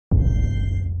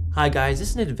Hi guys,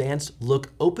 this is an advanced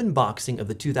look open boxing of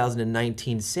the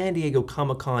 2019 San Diego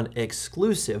Comic-Con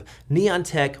exclusive Neon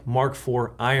Tech Mark IV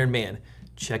Iron Man.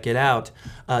 Check it out.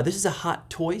 This is a Hot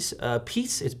Toys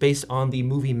piece. It's based on the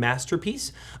movie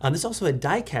Masterpiece. This is also a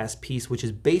diecast piece which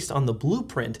is based on the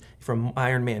blueprint from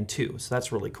Iron Man 2, so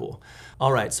that's really cool.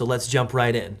 All right, so let's jump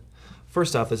right in.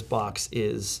 First off, this box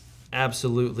is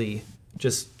absolutely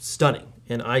just stunning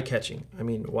and eye-catching. I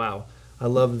mean, wow. I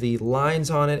love the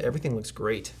lines on it. Everything looks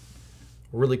great.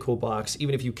 Really cool box.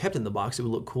 Even if you kept it in the box, it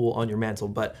would look cool on your mantle,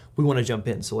 but we want to jump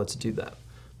in, so let's do that.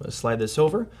 I'm going to slide this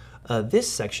over.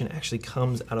 This section actually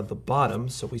comes out of the bottom,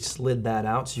 so we slid that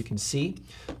out so you can see.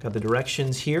 Got the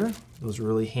directions here. Those are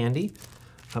really handy.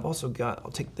 I've also got,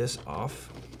 I'll take this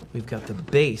off. We've got the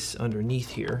base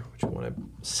underneath here, which we want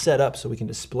to set up so we can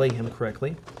display him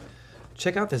correctly.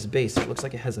 Check out this base. It looks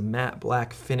like it has a matte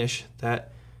black finish.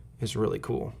 That is really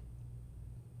cool.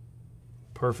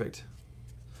 Perfect.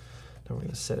 Now we're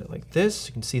going to set it like this.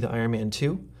 You can see the Iron Man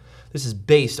 2. This is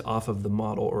based off of the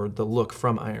model or the look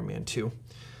from Iron Man 2.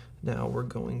 Now we're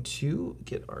going to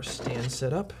get our stand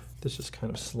set up. This just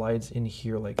kind of slides in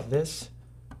here like this,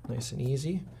 nice and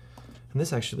easy. And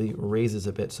this actually raises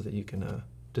a bit so that you can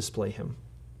display him.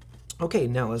 Okay,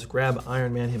 now let's grab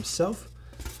Iron Man himself.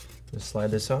 Let's slide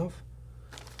this off.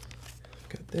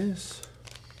 Got this.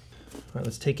 All right,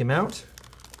 let's take him out.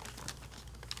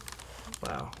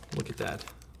 Wow, look at that.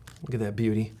 Look at that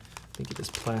beauty. Let me get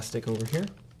this plastic over here.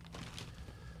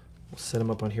 We'll set him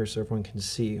up on here so everyone can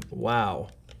see. Wow,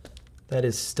 that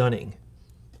is stunning.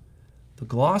 The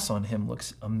gloss on him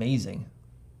looks amazing.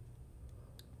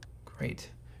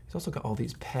 Great. He's also got all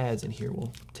these pads in here.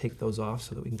 We'll take those off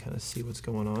so that we can kind of see what's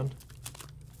going on.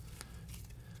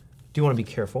 Do want to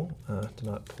be careful to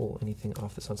not pull anything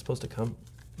off that's not supposed to come.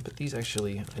 But these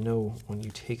actually, I know when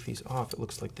you take these off, it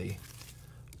looks like they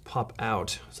pop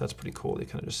out, so that's pretty cool. They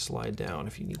kind of just slide down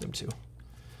if you need them to.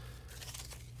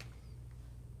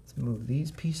 Let's move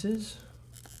these pieces.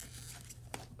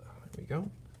 There we go.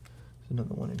 There's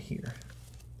another one in here.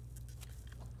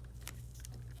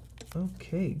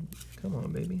 Okay, come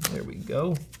on, baby. There we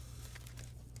go.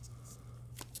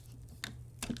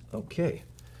 Okay.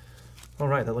 All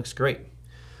right, that looks great.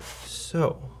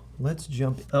 So let's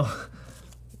jump. Oh,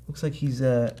 looks like he's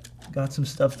got some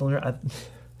stuff still here.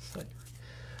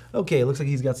 Okay, it looks like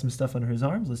he's got some stuff under his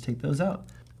arms. Let's take those out.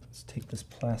 Let's take this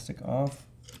plastic off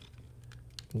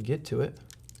and get to it.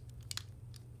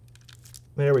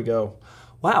 There we go.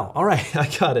 Wow, all right, I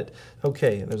got it.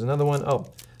 Okay, there's another one. Oh,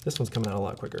 this one's coming out a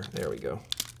lot quicker. There we go.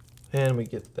 And we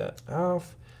get that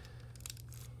off.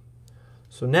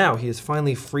 So now he is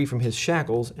finally free from his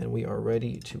shackles and we are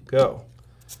ready to go.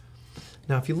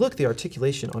 Now, if you look, the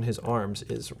articulation on his arms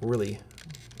is really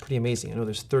pretty amazing. I know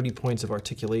there's 30 points of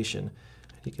articulation.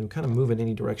 He can kind of move in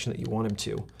any direction that you want him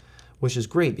to, which is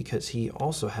great because he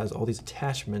also has all these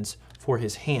attachments for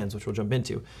his hands, which we'll jump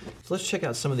into. So let's check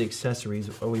out some of the accessories.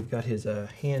 Oh, we've got his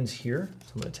hands here.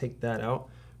 So I'm going to take that out,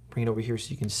 bring it over here so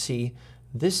you can see.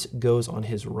 This goes on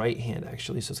his right hand,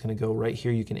 actually. So it's going to go right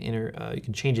here. You can you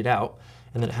can change it out.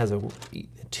 And then it has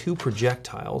two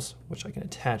projectiles, which I can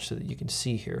attach so that you can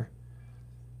see here.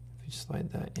 If you slide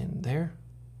that in there.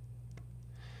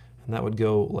 And that would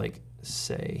go like,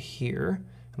 say, here.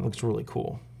 And it looks really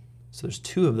cool. So there's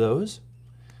two of those.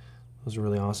 Those are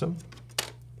really awesome.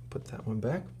 Put that one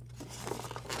back.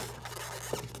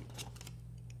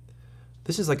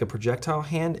 This is like a projectile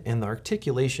hand, and the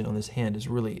articulation on this hand is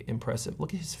really impressive.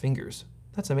 Look at his fingers.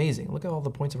 That's amazing. Look at all the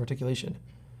points of articulation.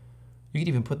 You could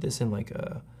even put this in like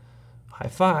a high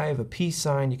five, a peace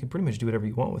sign. You can pretty much do whatever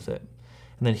you want with it.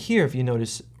 And then here, if you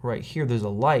notice right here, there's a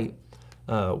light.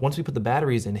 Once we put the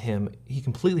batteries in him, he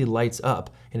completely lights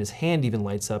up, and his hand even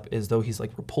lights up as though he's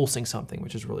like repulsing something,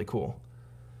 which is really cool.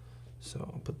 So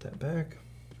I'll put that back.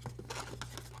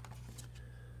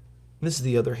 This is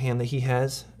the other hand that he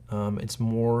has. It's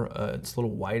a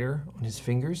little wider on his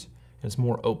fingers, and it's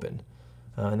more open.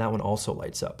 And that one also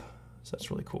lights up, so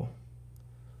that's really cool.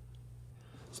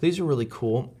 So these are really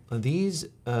cool. These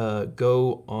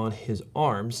go on his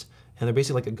arms, and they're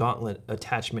basically like a gauntlet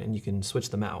attachment, and you can switch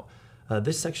them out.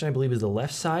 This section, I believe, is the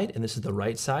left side, and this is the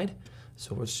right side.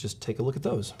 So let's just take a look at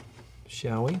those,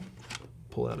 shall we?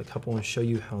 Pull out a couple and show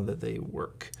you how that they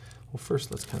work. Well,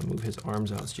 first, let's kind of move his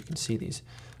arms out so you can see these.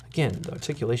 Again, the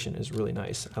articulation is really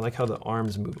nice. I like how the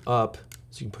arms move up,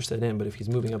 so you can push that in, but if he's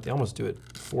moving up, they almost do it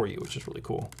for you, which is really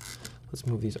cool. Let's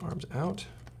move these arms out.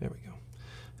 There we go.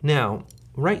 Now,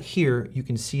 right here, you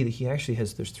can see that he actually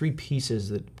has, there's three pieces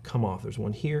that come off. There's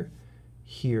one here,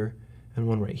 here, and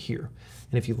one right here.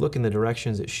 And if you look in the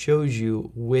directions, it shows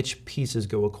you which pieces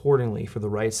go accordingly for the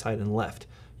right side and left.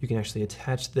 you can actually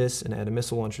attach this and add a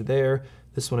missile launcher there.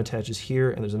 This one attaches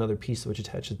here, and there's another piece which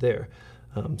attaches there.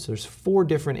 So there's 4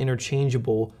 different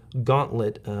interchangeable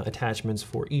gauntlet attachments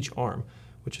for each arm,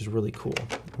 which is really cool.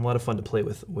 A lot of fun to play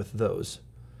with those.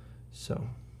 So,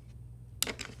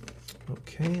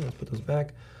 okay, let's put those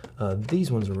back.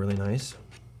 These ones are really nice.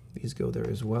 These go there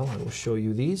as well. I will show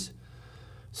you these.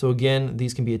 So again,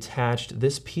 these can be attached.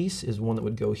 This piece is one that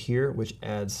would go here, which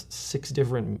adds 6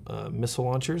 different missile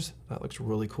launchers. That looks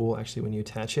really cool, actually, when you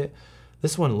attach it.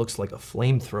 This one looks like a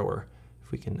flamethrower,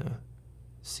 if we can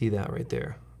see that right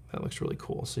there. That looks really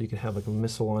cool. So you can have like a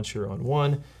missile launcher on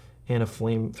one and a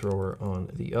flamethrower on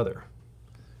the other.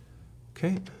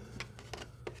 Okay,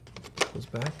 goes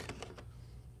back.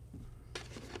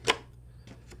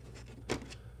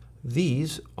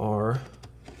 These are,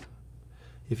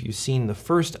 if you've seen the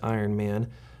first Iron Man,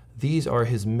 these are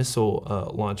his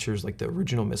missile launchers, like the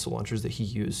original missile launchers that he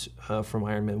used from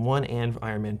Iron Man 1 and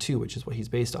Iron Man 2, which is what he's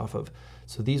based off of.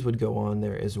 So these would go on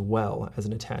there as well as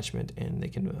an attachment, and they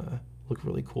can look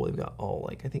really cool. They've got all,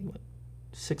 like, I think, what,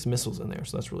 6 missiles in there,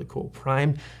 so that's really cool.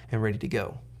 Primed and ready to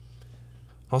go.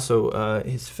 Also,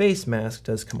 his face mask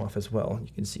does come off as well.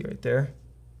 You can see right there,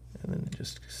 and then it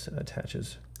just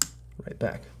attaches right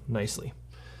back nicely.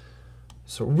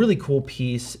 So really cool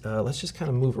piece. Let's just kind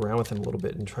of move around with him a little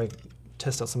bit and try to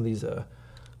test out some of these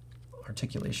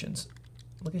articulations.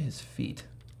 Look at his feet.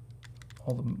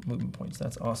 All the movement points,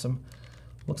 that's awesome.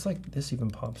 Looks like this even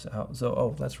pops out. So,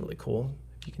 oh, that's really cool.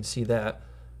 If you can see that.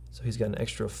 So he's got an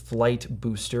extra flight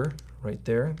booster right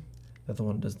there. The other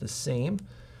one does the same.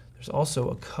 There's also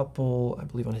a couple, I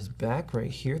believe, on his back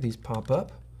right here. These pop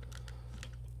up.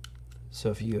 So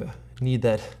if you need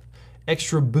that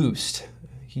extra boost,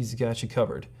 he's got you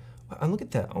covered. And look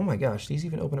at that. Oh my gosh, these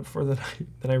even open up further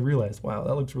than I realized. Wow,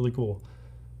 that looks really cool.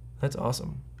 That's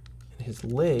awesome. And his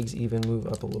legs even move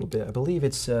up a little bit. I believe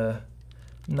it's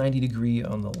 90 degree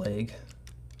on the leg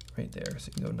right there. So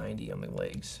you can go 90 on the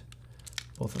legs.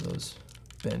 Both of those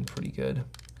bend pretty good.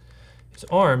 His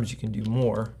arms, you can do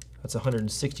more. That's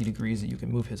 160 degrees that you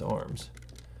can move his arms.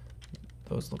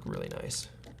 Those look really nice.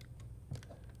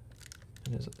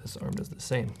 And this arm does the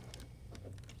same.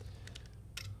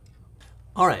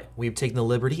 All right, we've taken the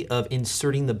liberty of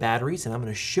inserting the batteries, and I'm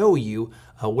going to show you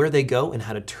where they go and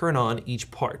how to turn on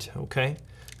each part, okay?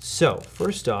 So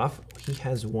first off, he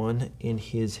has one in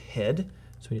his head.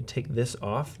 So we need to take this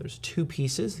off. There's 2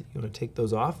 pieces. You want to take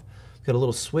those off. We've got a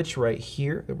little switch right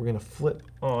here that we're going to flip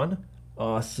on.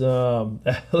 Awesome.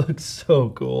 That looks so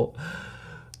cool.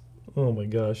 Oh my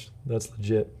gosh, that's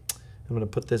legit. I'm going to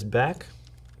put this back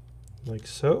like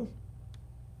so.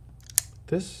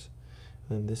 This.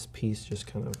 And this piece just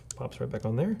kind of pops right back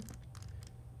on there.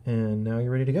 And now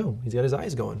you're ready to go. He's got his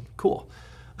eyes going. Cool.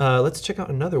 Let's check out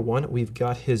another one. We've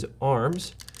got his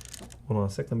arms. Hold on a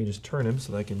sec. Let me just turn him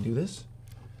so that I can do this.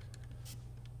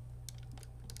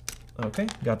 Okay,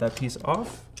 got that piece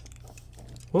off.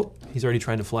 Whoa, he's already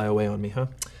trying to fly away on me, huh?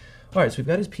 All right, so we've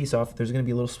got his piece off. There's going to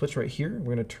be a little switch right here.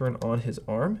 We're going to turn on his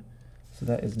arm. So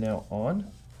that is now on.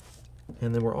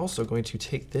 And then we're also going to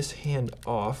take this hand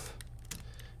off.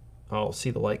 I'll see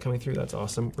the light coming through. That's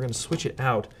awesome. We're going to switch it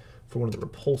out for one of the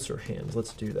repulsor hands.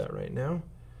 Let's do that right now.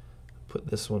 Put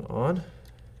this one on.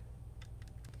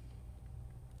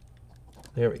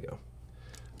 There we go.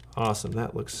 Awesome.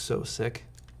 That looks so sick.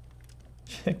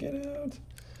 Check it out.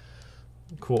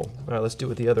 Cool. All right, let's do it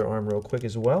with the other arm real quick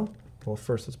as well. Well,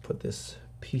 first let's put this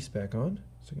piece back on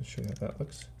so I can show you how that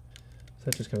looks. So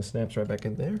that just kind of snaps right back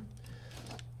in there.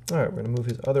 All right, we're going to move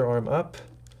his other arm up.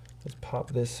 Let's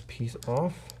pop this piece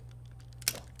off.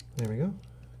 There we go.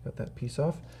 Got that piece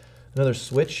off. Another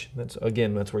switch. That's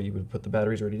where you would put the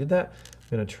batteries. Already did that.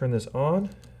 I'm going to turn this on.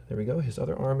 There we go. His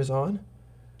other arm is on.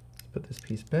 Let's put this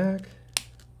piece back.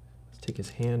 Let's take his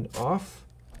hand off.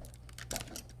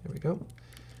 There we go.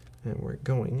 And we're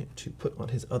going to put on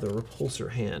his other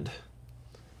repulsor hand,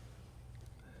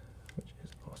 which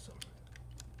is awesome.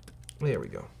 There we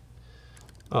go.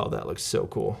 Oh, that looks so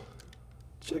cool.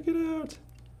 Check it out.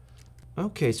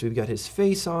 Okay, so we've got his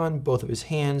face on, both of his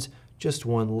hands, just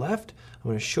one left. I'm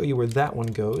going to show you where that one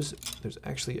goes. There's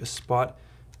actually a spot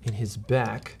in his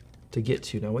back to get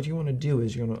to. Now what you want to do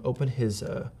is you're going to open his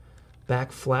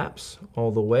back flaps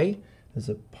all the way. There's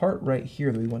a part right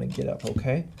here that we want to get up,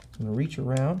 okay? I'm going to reach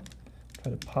around,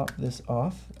 try to pop this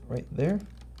off right there.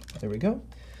 There we go.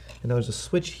 And now there's a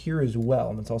switch here as well,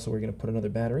 and that's also where we're going to put another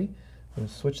battery. I'm going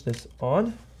to switch this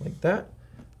on like that.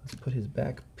 Let's put his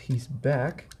back piece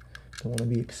back. Don't want to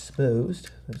be exposed.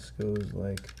 This goes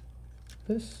like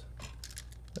this.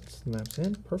 That snaps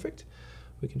in. Perfect.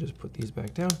 We can just put these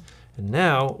back down. And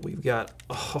now we've got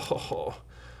our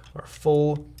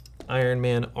full Iron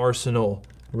Man arsenal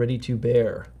ready to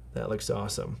bear. That looks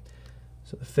awesome.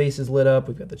 So the face is lit up.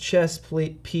 We've got the chest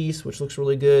plate piece, which looks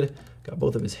really good. Got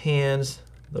both of his hands.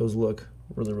 Those look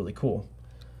really, really cool.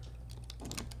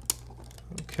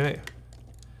 Okay.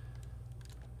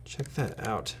 Check that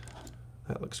out.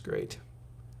 That looks great.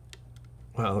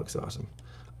 Wow, that looks awesome.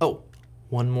 Oh,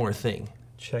 one more thing.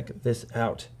 Check this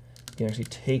out. You can actually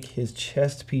take his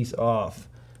chest piece off.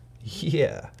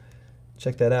 Yeah.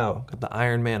 Check that out. Got the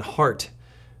Iron Man heart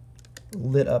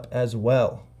lit up as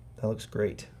well. That looks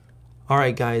great. All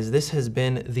right, guys, this has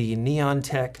been the Neon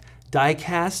Tech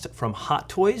diecast from Hot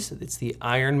Toys. It's the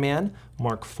Iron Man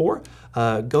Mark IV.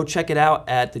 Go check it out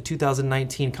at the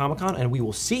 2019 Comic-Con, and we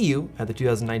will see you at the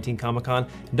 2019 Comic-Con.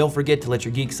 And don't forget to let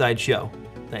your geek side show.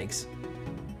 Thanks.